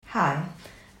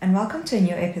and welcome to a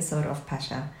new episode of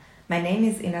Pasha. My name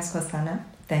is Ines Kosana.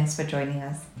 Thanks for joining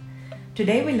us.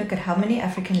 Today we look at how many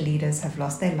African leaders have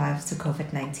lost their lives to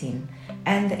COVID-19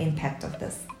 and the impact of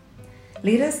this.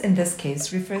 Leaders in this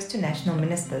case refers to national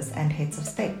ministers and heads of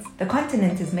states. The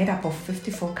continent is made up of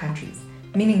 54 countries,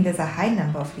 meaning there's a high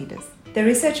number of leaders. The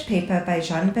research paper by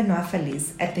Jean-Benoit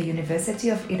Felice at the University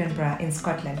of Edinburgh in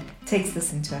Scotland takes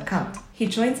this into account. He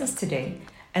joins us today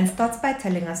and starts by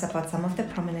telling us about some of the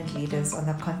prominent leaders on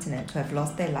the continent who have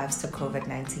lost their lives to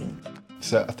COVID-19.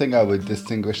 So I think I would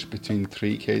distinguish between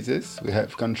three cases. We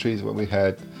have countries where we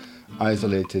had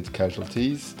isolated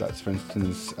casualties. That's, for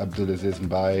instance, Abdulaziz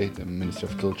Mbaye, the Minister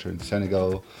of Culture in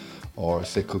Senegal, or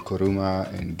Sekou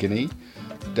Kourouma in Guinea.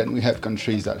 Then we have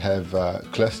countries that have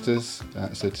clusters,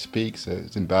 so to speak. So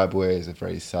Zimbabwe is a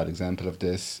very sad example of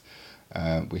this.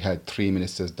 We had 3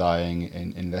 ministers dying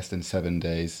in less than 7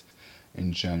 days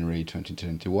in January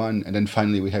 2021. And then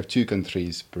finally we have 2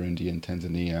 countries, Burundi and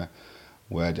Tanzania,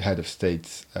 where the head of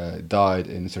state died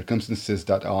in circumstances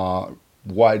that are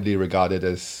widely regarded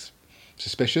as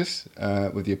suspicious,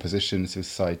 with the opposition,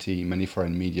 society, many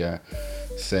foreign media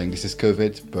saying this is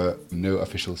COVID, but no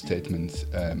official statements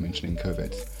mentioning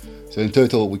COVID. So in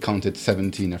total, we counted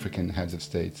 17 African heads of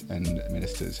state and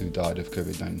ministers who died of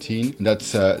COVID-19.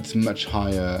 That's it's a much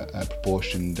higher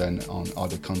proportion than on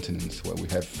other continents, where we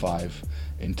have 5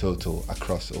 in total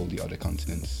across all the other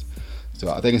continents.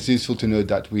 So I think it's useful to note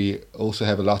that we also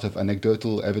have a lot of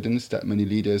anecdotal evidence that many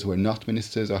leaders who are not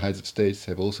ministers or heads of states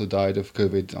have also died of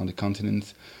COVID on the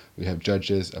continent. We have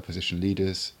judges, opposition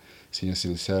leaders, senior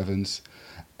civil servants.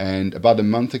 And about a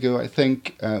month ago, I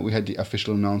think, we had the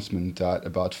official announcement that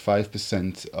about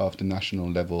 5% of the national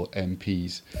level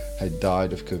MPs had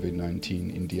died of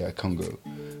COVID-19 in DR Congo.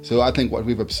 So I think what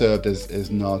we've observed is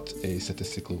not a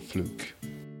statistical fluke.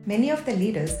 Many of the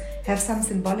leaders have some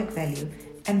symbolic value,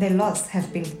 and their loss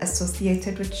have been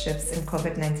associated with shifts in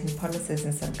COVID-19 policies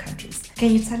in some countries.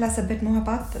 Can you tell us a bit more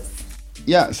about this?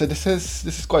 Yeah, so this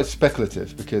is quite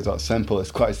speculative because our sample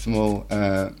is quite small.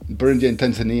 Burundi and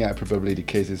Tanzania are probably the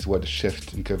cases where the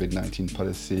shift in COVID-19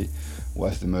 policy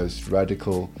was the most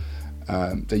radical.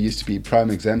 There used to be prime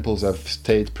examples of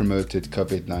state-promoted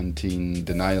COVID-19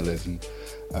 denialism.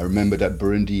 I remember that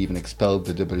Burundi even expelled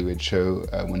the WHO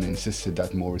when they insisted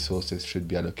that more resources should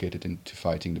be allocated into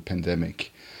fighting the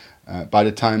pandemic. By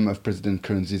the time of President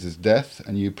Nkurunziza's death,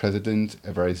 a new president,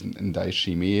 Evariste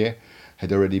Ndayishimiye,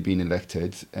 had already been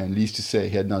elected, and needless to say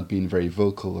he had not been very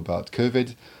vocal about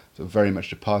COVID, so very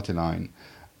much the party line.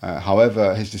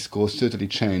 However, his discourse totally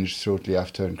changed shortly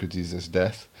after Nkurunziza's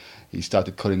death. He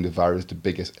started calling the virus the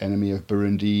biggest enemy of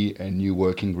Burundi, and new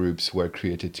working groups were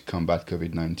created to combat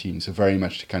COVID-19. So very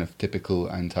much the kind of typical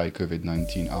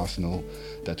anti-COVID-19 arsenal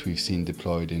that we've seen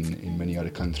deployed in many other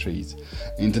countries.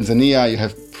 In Tanzania, you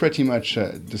have pretty much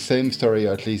the same story,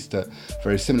 or at least a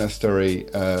very similar story,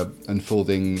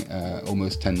 unfolding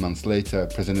almost 10 months later.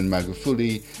 President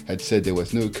Magufuli had said there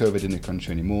was no COVID in the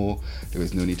country anymore. There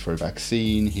was no need for a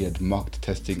vaccine. He had mocked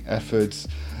testing efforts.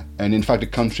 And in fact, the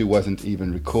country wasn't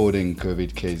even recording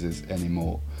COVID cases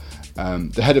anymore.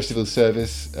 The head of civil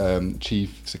service,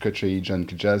 Chief Secretary John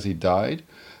Kijazi, died,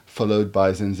 followed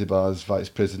by Zanzibar's Vice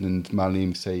President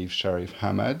Maalim Seif Sharif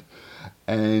Hamad.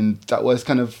 And that was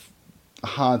kind of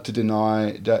hard to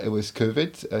deny that it was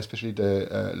COVID, especially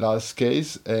the last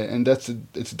case. And it's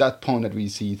at that point that we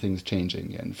see things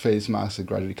changing and face masks are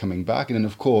gradually coming back. And then,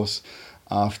 of course,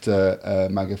 after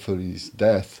Magufuli's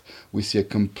death, we see a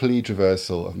complete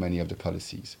reversal of many of the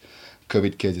policies.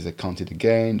 COVID cases are counted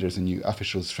again, there's a new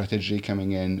official strategy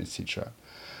coming in, etc.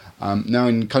 Now,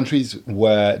 in countries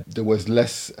where there was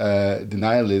less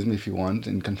denialism, if you want,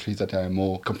 in countries that have a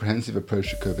more comprehensive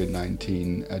approach to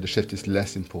COVID-19, the shift is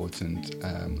less important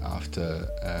after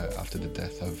the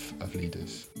death of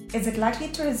leaders. Is it likely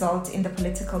to result in the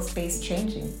political space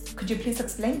changing? Could you please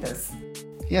explain this?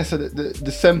 Yeah, so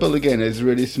the sample again is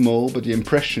really small, but the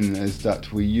impression is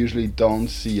that we usually don't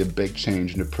see a big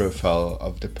change in the profile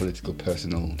of the political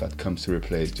personnel that comes to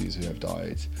replace those who have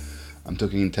died. I'm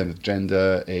talking in terms of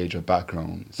gender, age, or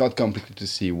background. It's not complicated to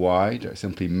see why. There are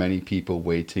simply many people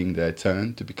waiting their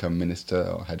turn to become minister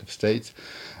or head of state.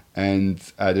 And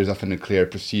there's often a clear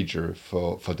procedure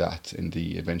for that in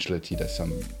the eventuality that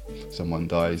someone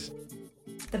dies.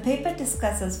 The paper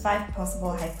discusses 5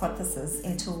 possible hypotheses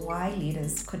into why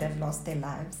leaders could have lost their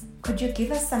lives. Could you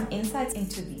give us some insights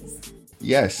into these?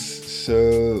 Yes,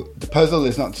 so the puzzle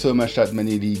is not so much that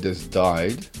many leaders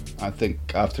died. I think,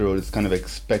 after all, it's kind of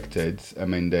expected. I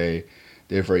mean, they're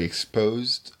very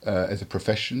exposed as a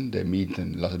profession. They meet a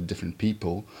lot of different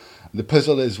people. The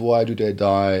puzzle is, why do they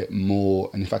die more,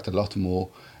 and in fact a lot more,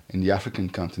 in the African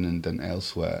continent than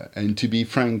elsewhere. And to be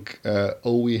frank,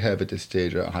 all we have at this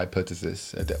stage are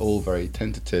hypotheses. They're all very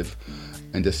tentative,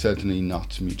 and they're certainly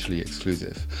not mutually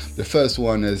exclusive. The first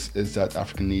one is that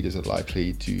African leaders are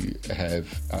likely to have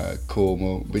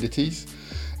comorbidities.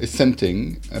 It's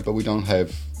tempting, but we don't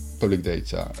have public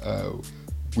data.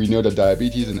 We know that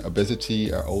diabetes and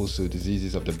obesity are also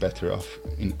diseases of the better off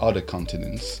in other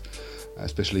continents,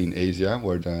 especially in Asia,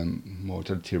 where the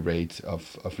mortality rate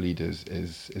of leaders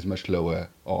is much lower,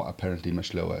 or apparently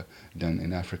much lower than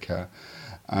in Africa.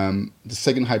 The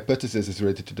second hypothesis is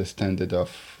related to the standard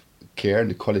of care and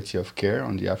the quality of care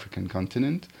on the African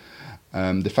continent.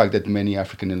 The fact that many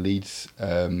African elites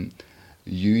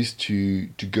used to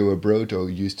go abroad or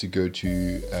used to go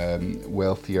to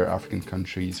wealthier African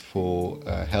countries for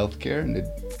healthcare, and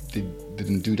they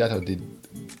didn't do that, or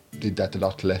did that a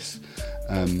lot less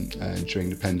during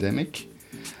the pandemic.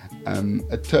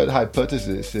 A third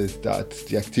hypothesis is that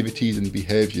the activities and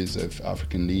behaviors of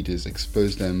African leaders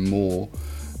expose them more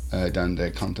than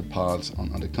their counterparts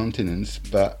on other continents,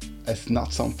 but it's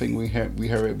not something we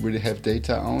really have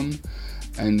data on.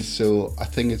 And so I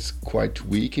think it's quite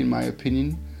weak, in my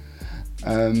opinion.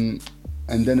 And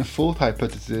then a fourth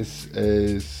hypothesis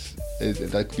is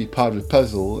that could be part of the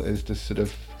puzzle, is the sort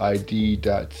of idea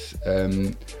that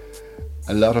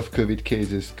a lot of COVID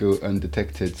cases go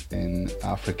undetected in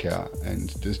Africa,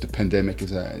 and just the pandemic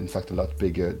is in fact a lot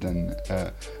bigger than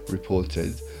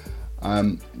reported.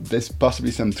 There's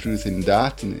possibly some truth in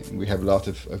that, and we have a lot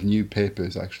of new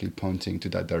papers actually pointing to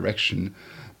that direction.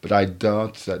 But I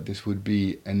doubt that this would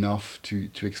be enough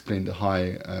to explain the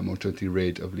high mortality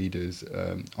rate of leaders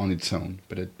on its own,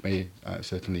 but it may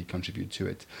certainly contribute to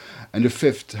it. And the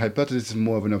fifth hypothesis is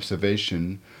more of an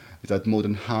observation, is that more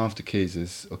than half the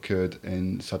cases occurred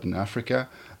in Southern Africa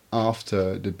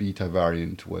after the Beta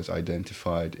variant was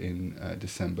identified in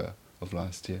December of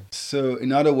last year. So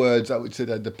in other words, I would say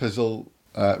that the puzzle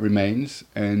remains,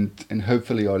 and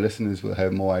hopefully our listeners will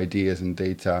have more ideas and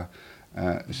data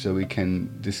so we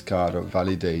can discard or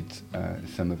validate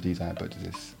some of these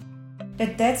hypotheses. The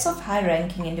deaths of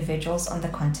high-ranking individuals on the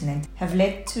continent have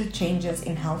led to changes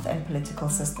in health and political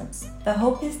systems. The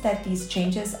hope is that these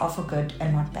changes are for good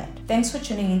and not bad. Thanks for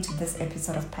tuning into this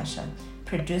episode of Pasha,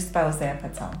 produced by Hosea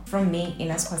Patel. From me,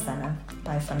 Ines Kwasana.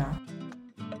 Bye for now.